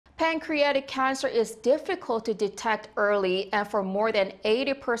Pancreatic cancer is difficult to detect early, and for more than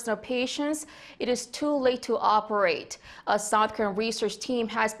 80% of patients, it is too late to operate. A South Korean research team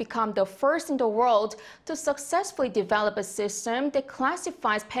has become the first in the world to successfully develop a system that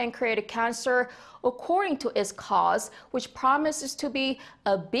classifies pancreatic cancer according to its cause, which promises to be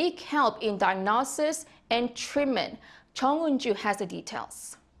a big help in diagnosis and treatment. Jeong Eun-joo has the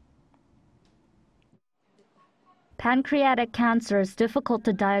details. Pancreatic cancer is difficult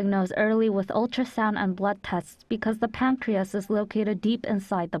to diagnose early with ultrasound and blood tests because the pancreas is located deep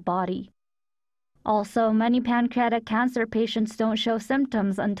inside the body. Also, many pancreatic cancer patients don't show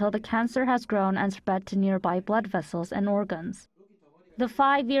symptoms until the cancer has grown and spread to nearby blood vessels and organs. The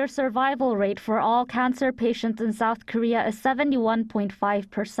 5-year survival rate for all cancer patients in South Korea is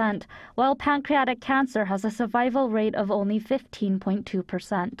 71.5%, while pancreatic cancer has a survival rate of only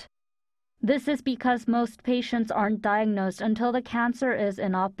 15.2%. This is because most patients aren't diagnosed until the cancer is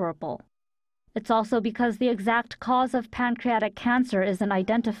inoperable. It's also because the exact cause of pancreatic cancer isn't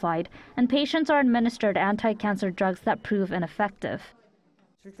identified, and patients are administered anti-cancer drugs that prove ineffective.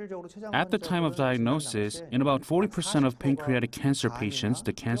 At the time of diagnosis, in about 40% of pancreatic cancer patients,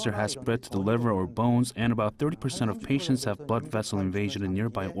 the cancer has spread to the liver or bones, and about 30% of patients have blood vessel invasion in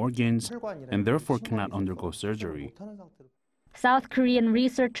nearby organs and therefore cannot undergo surgery. South Korean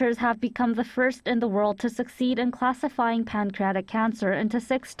researchers have become the first in the world to succeed in classifying pancreatic cancer into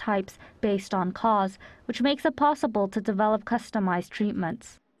 6 types based on cause, which makes it possible to develop customized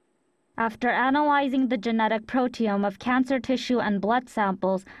treatments. After analyzing the genetic proteome of cancer tissue and blood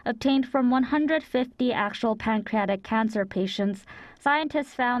samples obtained from 150 actual pancreatic cancer patients,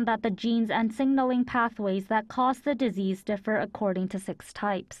 scientists found that the genes and signaling pathways that cause the disease differ according to 6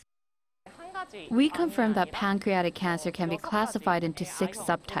 types. We confirmed that pancreatic cancer can be classified into 6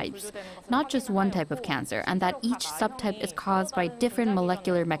 subtypes, not just one type of cancer, and that each subtype is caused by different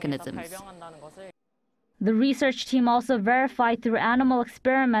molecular mechanisms. The research team also verified through animal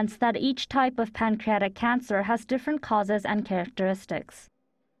experiments that each type of pancreatic cancer has different causes and characteristics.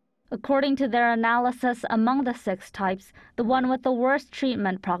 According to their analysis, among the 6 types, the one with the worst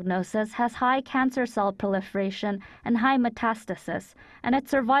treatment prognosis has high cancer cell proliferation and high metastasis, and its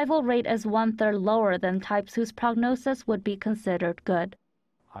survival rate is 1/3 lower than types whose prognosis would be considered good.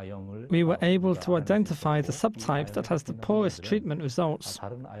 We were able to identify the subtype that has the poorest treatment results.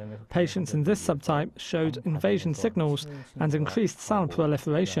 Patients in this subtype showed invasion signals and increased cell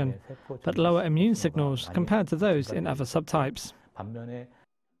proliferation, but lower immune signals compared to those in other subtypes.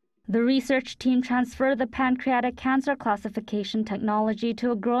 The research team transferred the pancreatic cancer classification technology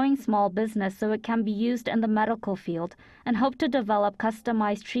to a growing small business so it can be used in the medical field and hope to develop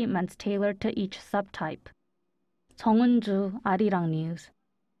customized treatments tailored to each subtype. Jeong Eun-joo, Arirang News.